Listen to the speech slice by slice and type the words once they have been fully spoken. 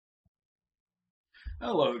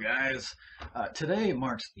Hello, guys. Today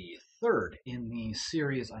marks the third in the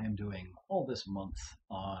series I am doing all this month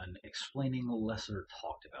on explaining lesser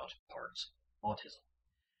talked about parts of autism.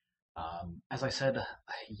 As I said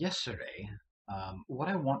yesterday, what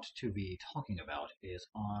I want to be talking about is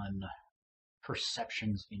on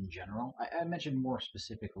perceptions in general. I mentioned more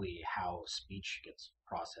specifically how speech gets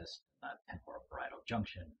processed, temporoparietal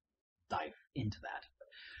junction, dive into that.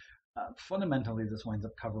 Fundamentally, this winds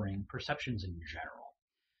up covering perceptions in general.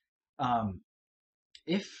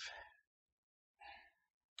 If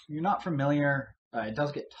you're not familiar, it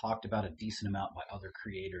does get talked about a decent amount by other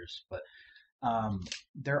creators, but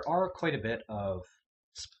there are quite a bit of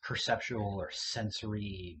perceptual or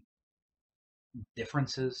sensory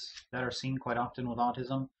differences that are seen quite often with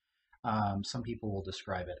autism. Some people will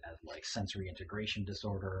describe it as like sensory integration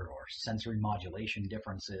disorder or sensory modulation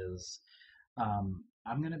differences.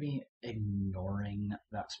 I'm going to be ignoring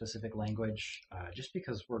that specific language just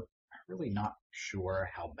because we're really not sure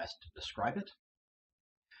how best to describe it.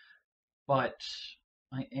 But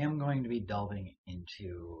I am going to be delving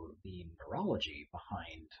into the neurology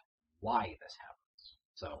behind why this happens.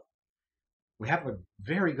 So we have a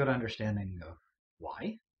very good understanding of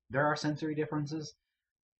why there are sensory differences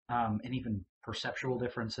and even perceptual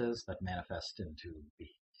differences that manifest into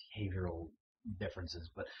behavioral differences.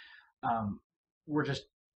 But we're just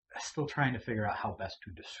still trying to figure out how best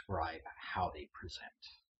to describe how they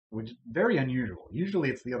present, which is very unusual. Usually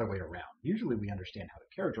it's the other way around. Usually we understand how to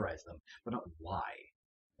characterize them, but not why.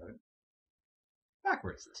 But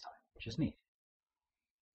backwards this time, which is neat.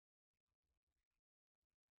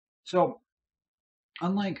 So,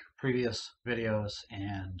 unlike previous videos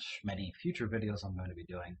and many future videos I'm going to be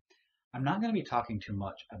doing, I'm not going to be talking too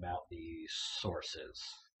much about the sources.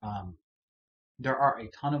 There are a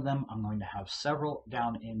ton of them. I'm going to have several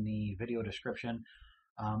down in the video description,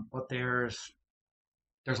 but there's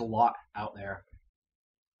a lot out there.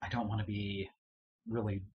 I don't want to be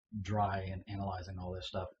really dry and analyzing all this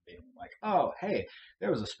stuff, being like, oh, hey, there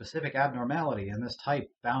was a specific abnormality in this type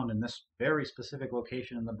found in this very specific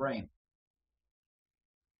location in the brain.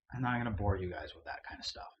 I'm not going to bore you guys with that kind of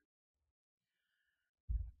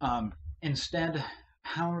stuff. Instead,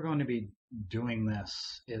 how we're going to be doing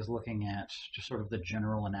this is looking at just sort of the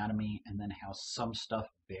general anatomy and then how some stuff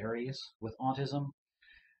varies with autism,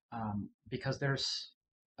 because there's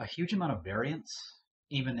a huge amount of variance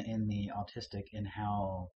even in the autistic in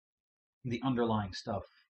how the underlying stuff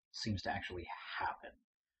seems to actually happen.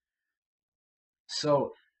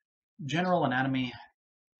 So, general anatomy,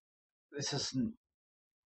 this isn't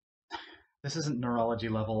neurology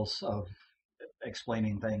levels of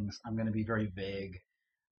explaining things. I'm going to be very vague.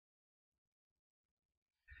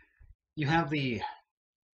 You have the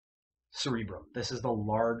cerebrum. This is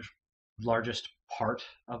the largest part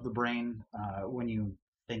of the brain. When you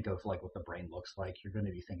think of like what the brain looks like, you're going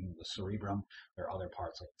to be thinking of the cerebrum. There are other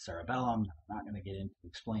parts like the cerebellum. I'm not going to get into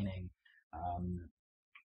explaining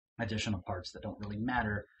additional parts that don't really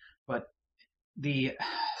matter, but the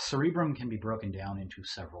cerebrum can be broken down into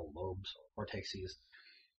several lobes or cortexes.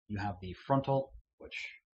 You have the frontal, which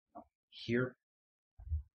here,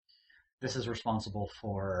 this is responsible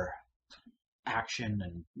for action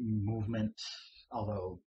and movement,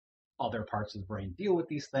 although other parts of the brain deal with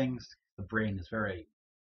these things. The brain is very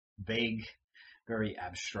vague, very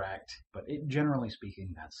abstract, but generally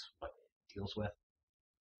speaking, that's what it deals with.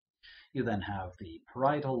 You then have the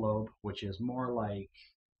parietal lobe, which is more like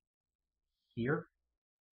here.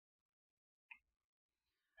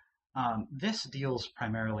 This deals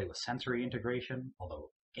primarily with sensory integration,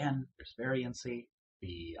 although again, there's variancy.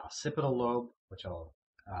 The occipital lobe,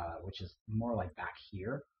 which is more like back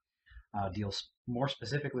here, deals more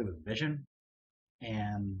specifically with vision,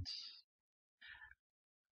 and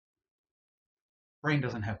brain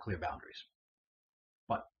doesn't have clear boundaries.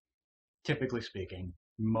 But typically speaking,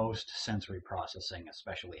 most sensory processing,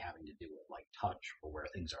 especially having to do with like touch or where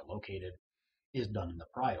things are located, is done in the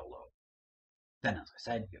parietal lobe. Then, as I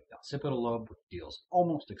said, you have the occipital lobe, which deals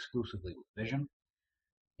almost exclusively with vision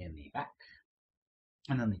in the back.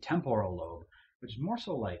 And then the temporal lobe, which is more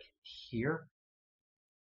so like here.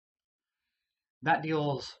 That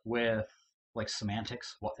deals with like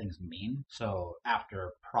semantics, what things mean. So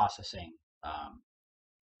after processing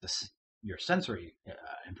your sensory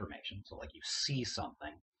information, so like you see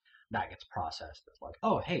something, that gets processed. It's like,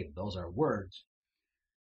 oh, hey, those are words.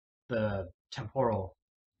 The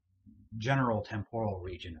general temporal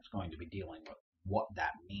region is going to be dealing with what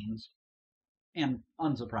that means. And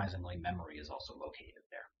unsurprisingly, memory is also located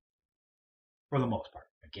there. For the most part.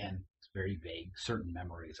 Again, it's very vague. Certain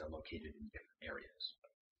memories are located in different areas.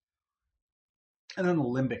 And then the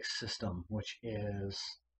limbic system, which is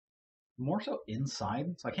more so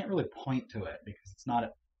inside. So I can't really point to it because it's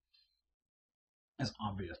not as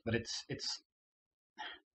obvious, but it's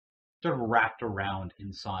sort of wrapped around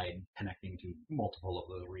inside, connecting to multiple of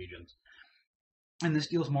those regions. And this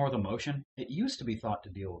deals more with emotion. It used to be thought to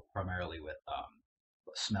deal primarily with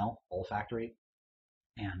smell, olfactory,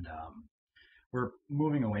 and we're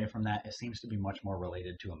moving away from that. It seems to be much more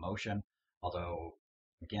related to emotion, although,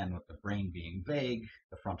 again, with the brain being vague,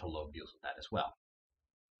 the frontal lobe deals with that as well.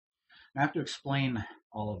 I have to explain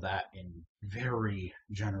all of that in very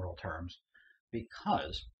general terms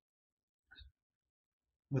because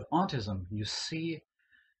with autism, you see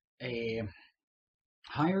a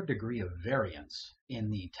higher degree of variance in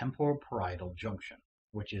the temporoparietal junction,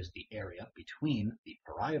 which is the area between the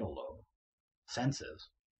parietal lobe, senses,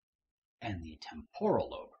 and the temporal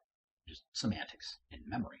lobe, which is semantics and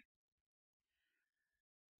memory.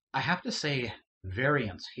 I have to say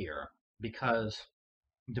variance here because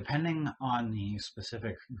depending on the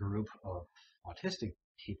specific group of autistic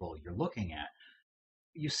people you're looking at,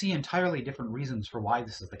 you see entirely different reasons for why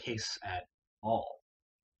this is the case at all.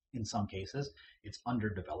 In some cases, it's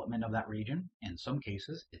underdevelopment of that region. In some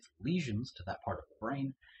cases, it's lesions to that part of the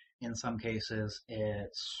brain. In some cases,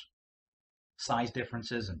 it's size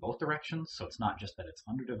differences in both directions. So it's not just that it's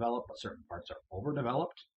underdeveloped, but certain parts are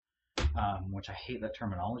overdeveloped, which I hate that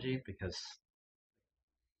terminology because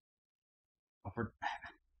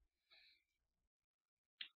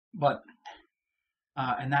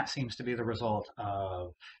and that seems to be the result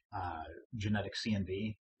of genetic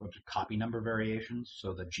CNV, which is copy number variations.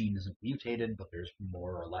 So the gene isn't mutated, but there's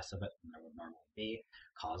more or less of it than there would normally be,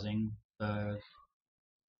 causing the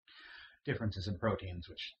differences in proteins,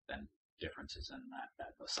 which then differences in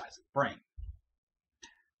the size of the brain.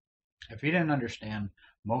 If you didn't understand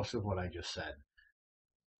most of what I just said,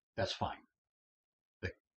 that's fine.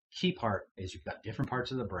 The key part is you've got different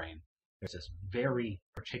parts of the brain. There's this very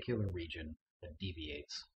particular region that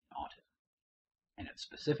deviates in autism. And it's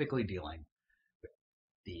specifically dealing with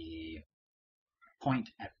the point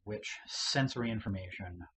at which sensory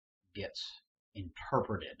information gets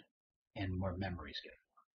interpreted and where memories get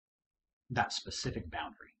formed. That specific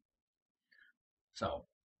boundary. So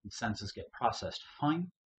senses get processed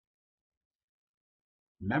fine.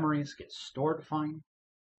 Memories get stored fine.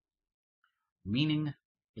 Meaning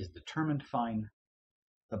is determined fine.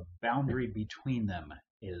 The boundary between them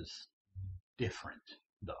is different,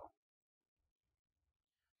 though.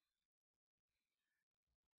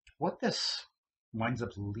 What this winds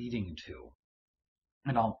up leading to,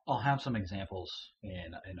 and I'll have some examples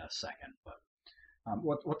in a second, but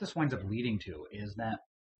what this winds up leading to is that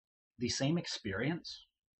the same experience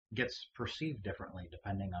gets perceived differently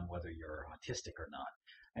depending on whether you're autistic or not,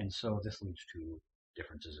 and so this leads to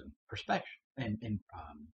differences in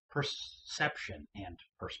perception and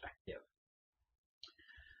perspective.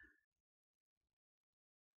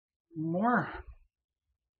 More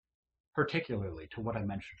particularly to what I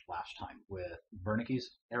mentioned last time with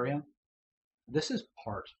Wernicke's area, this is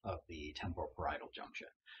part of the temporoparietal junction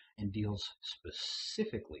and deals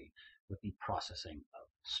specifically with the processing of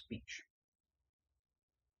speech.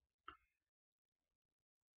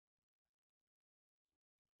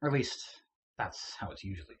 Or at least that's how it's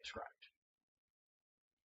usually described.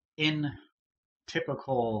 In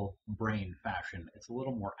typical brain fashion, it's a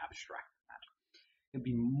little more abstract than that. It'd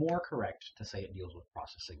be more correct to say it deals with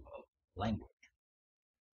processing of language.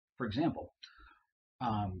 For example,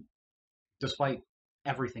 despite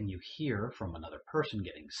everything you hear from another person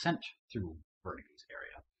getting sent through Wernicke's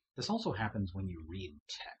area, this also happens when you read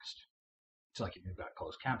text. So like if you've got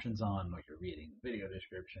closed captions on, or you're reading video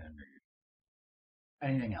description, or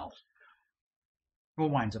anything else,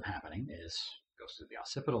 what winds up happening is it goes through the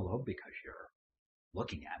occipital lobe because you're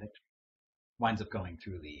looking at it, winds up going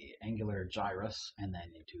through the angular gyrus and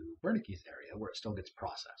then into Wernicke's area where it still gets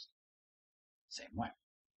processed. Same way,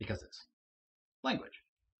 because it's language.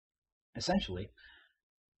 Essentially,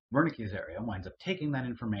 Wernicke's area winds up taking that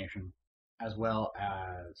information as well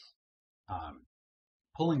as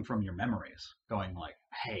pulling from your memories, going like,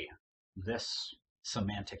 hey, this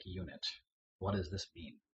semantic unit, what does this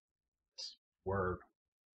mean? This word,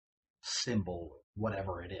 symbol,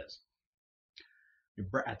 whatever it is.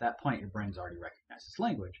 At that point, your brain's already recognized its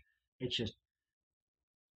language. It's just,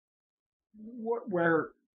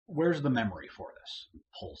 where's the memory for this? It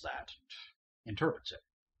pulls that and interprets it.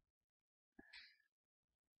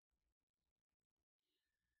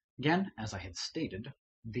 Again, as I had stated,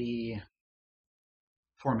 the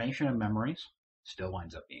formation of memories still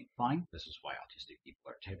winds up being fine. This is why autistic people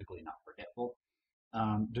are typically not forgetful.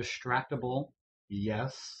 Distractible,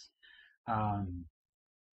 yes.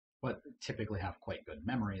 but typically have quite good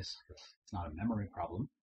memories. It's not a memory problem,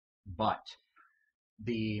 but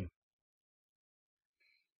the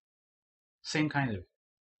same kind of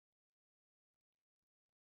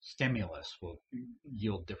stimulus will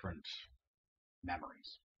yield different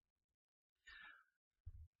memories.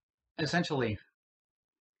 Essentially,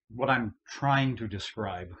 what I'm trying to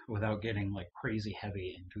describe, without getting like crazy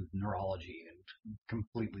heavy into neurology and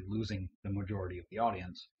completely losing the majority of the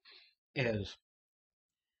audience, is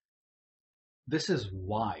this is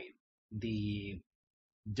why the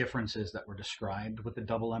differences that were described with the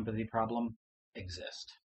double empathy problem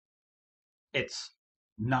exist. It's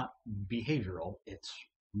not behavioral, it's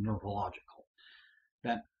neurological.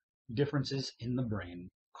 That differences in the brain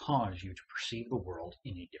cause you to perceive the world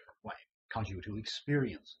in a different way, cause you to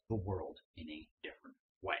experience the world in a different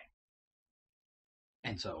way.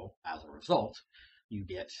 And so, as a result, you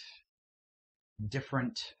get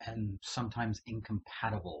different and sometimes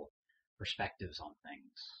incompatible perspectives on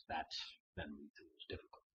things that then lead to those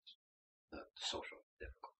difficulties, the social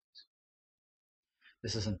difficulties.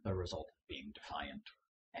 This isn't the result of being defiant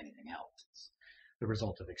or anything else. It's the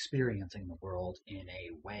result of experiencing the world in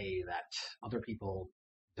a way that other people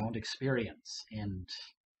don't experience. And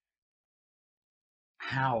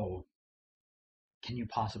how can you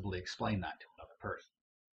possibly explain that to another person?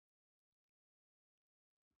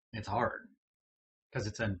 It's hard because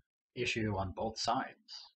it's an issue on both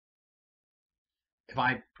sides. If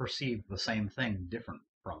I perceive the same thing different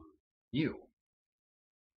from you,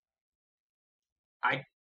 I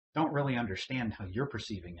don't really understand how you're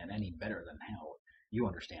perceiving it any better than how you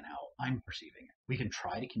understand how I'm perceiving it. We can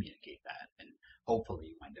try to communicate that, and hopefully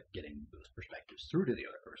you wind up getting those perspectives through to the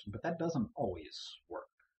other person, but that doesn't always work,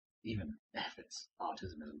 even if it's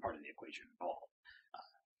autism isn't part of the equation at all.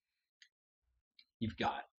 You've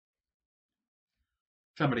got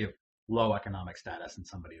somebody of low economic status and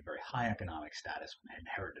somebody of very high economic status with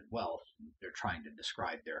inherited wealth. They're trying to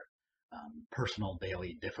describe their personal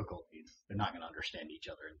daily difficulties. They're not going to understand each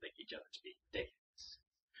other and think each other's being ridiculous.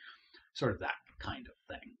 Sort of that kind of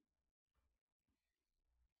thing.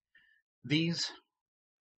 These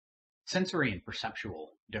sensory and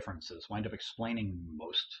perceptual differences wind up explaining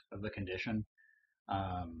most of the condition.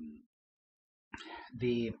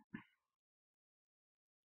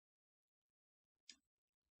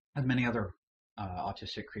 As many other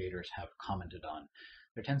autistic creators have commented on,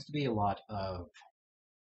 there tends to be a lot of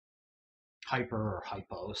hyper or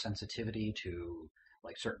hyposensitivity to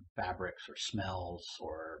like certain fabrics or smells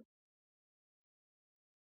or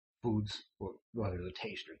foods, whether the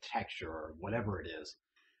taste or texture or whatever it is.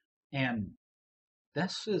 And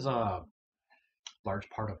this is a large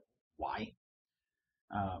part of why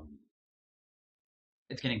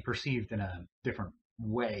it's getting perceived in a different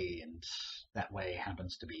way, and that way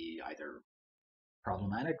happens to be either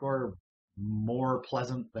problematic or more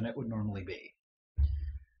pleasant than it would normally be.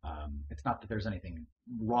 It's not that there's anything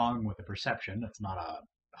wrong with the perception. It's not a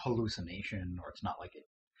hallucination, or it's not like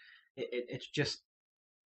it's just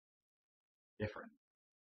different.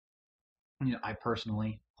 You know, I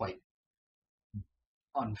personally quite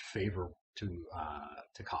unfavor to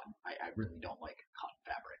cotton. I really don't like cotton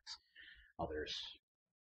fabrics. Others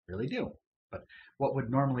really do. But what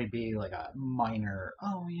would normally be like a minor,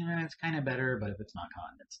 oh, you know, it's kind of better, but if it's not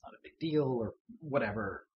cotton, it's not a big deal, or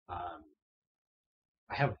whatever. I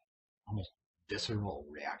have almost visceral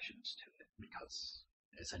reactions to it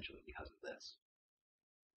essentially because of this.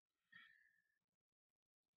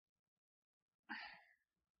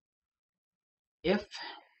 If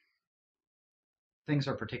things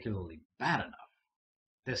are particularly bad enough,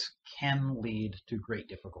 this can lead to great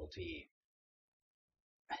difficulty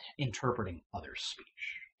interpreting others' speech,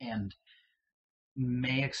 and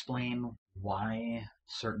may explain why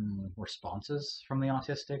certain responses from the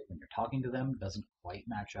autistic when you're talking to them doesn't quite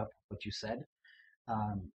match up with what you said.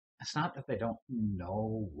 It's not that they don't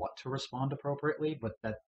know what to respond appropriately, but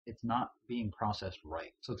that it's not being processed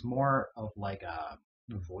right. So it's more of like a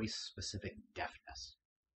voice-specific deafness,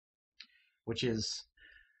 which is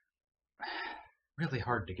really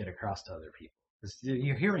hard to get across to other people. Because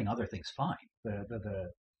you're hearing other things fine.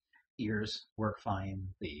 The ears work fine.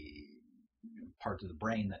 The parts of the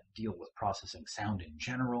brain that deal with processing sound in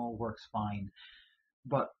general works fine.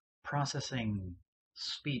 But processing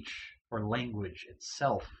speech or language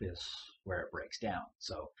itself is where it breaks down.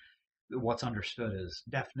 So what's understood as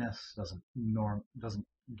deafness doesn't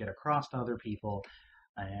get across to other people,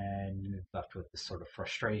 and you're left with this sort of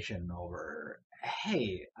frustration over,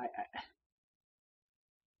 hey,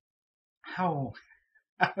 how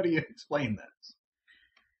do you explain this?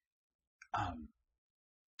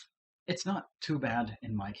 It's not too bad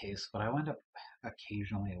in my case, but I wind up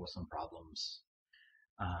occasionally with some problems,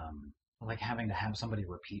 like having to have somebody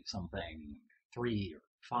repeat something 3 or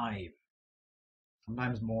 5,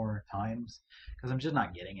 sometimes more times, because I'm just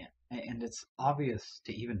not getting it. And it's obvious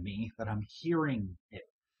to even me that I'm hearing it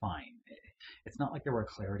fine. It's not like there were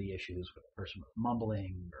clarity issues with the person with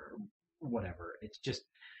mumbling or whatever. It's just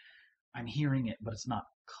I'm hearing it, but it's not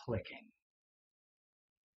clicking.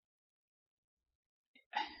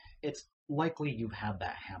 It's likely you've had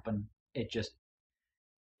that happen. It's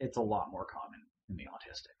a lot more common in the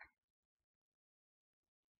autistic.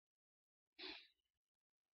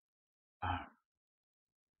 Uh,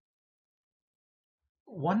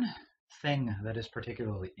 One thing that is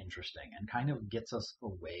particularly interesting and kind of gets us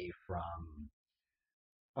away from,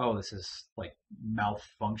 oh, this is like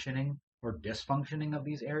malfunctioning or dysfunctioning of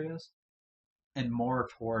these areas, and more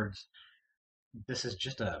towards this is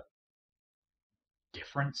just a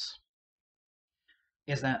difference,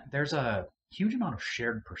 is that there's a huge amount of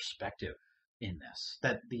shared perspective in this,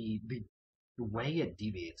 that the way it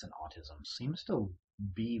deviates in autism seems to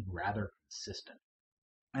be rather consistent.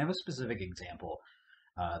 I have a specific example.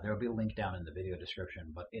 There will be a link down in the video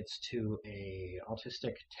description, but it's to a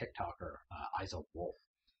autistic TikToker, Eiza Wolfe.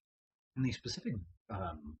 And the specific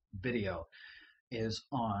video is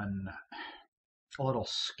on a little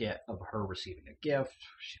skit of her receiving a gift.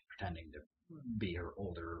 She's pretending to be her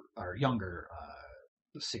older or younger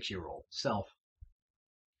 6-year-old self,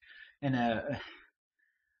 and a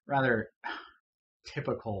rather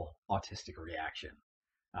typical autistic reaction.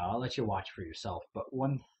 I'll let you watch for yourself, but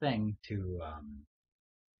one thing to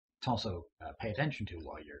also pay attention to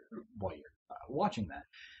while you're watching that,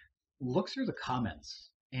 look through the comments,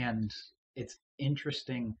 and it's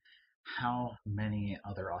interesting how many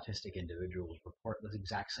other autistic individuals report this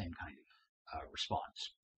exact same kind of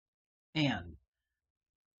response and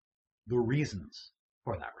the reasons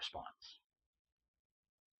for that response.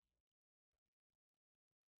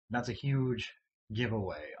 That's a huge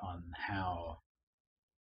giveaway on how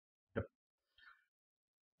the,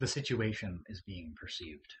 the situation is being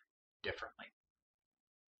perceived differently.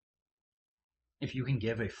 If you can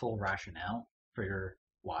give a full rationale for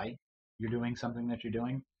why you're doing something that you're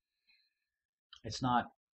doing, it's not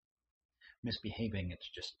misbehaving, it's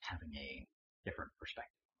just having a different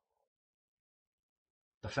perspective.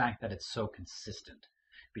 The fact that it's so consistent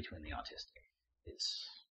between the autistic is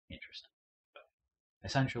interesting. But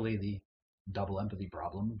essentially, the double empathy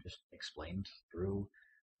problem just explained through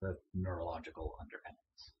the neurological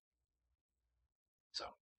underpinnings. So,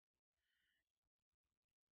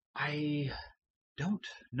 I don't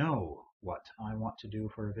know what I want to do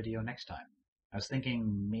for a video next time. I was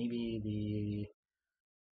thinking maybe the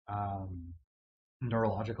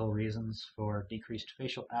neurological reasons for decreased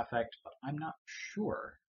facial affect, but I'm not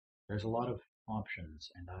sure. There's a lot of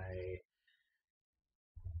options, and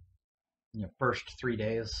first 3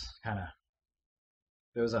 days kind of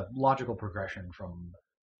there was a logical progression from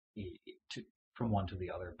one to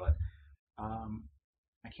the other, but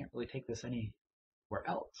I can't really take this anywhere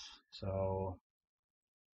else. So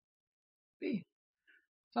be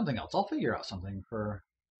something else. I'll figure out something for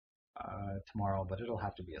tomorrow, but it'll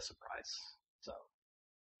have to be a surprise. So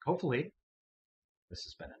hopefully this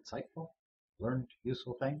has been insightful, learned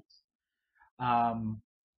useful things. Until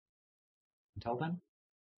then,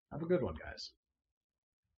 have a good one, guys.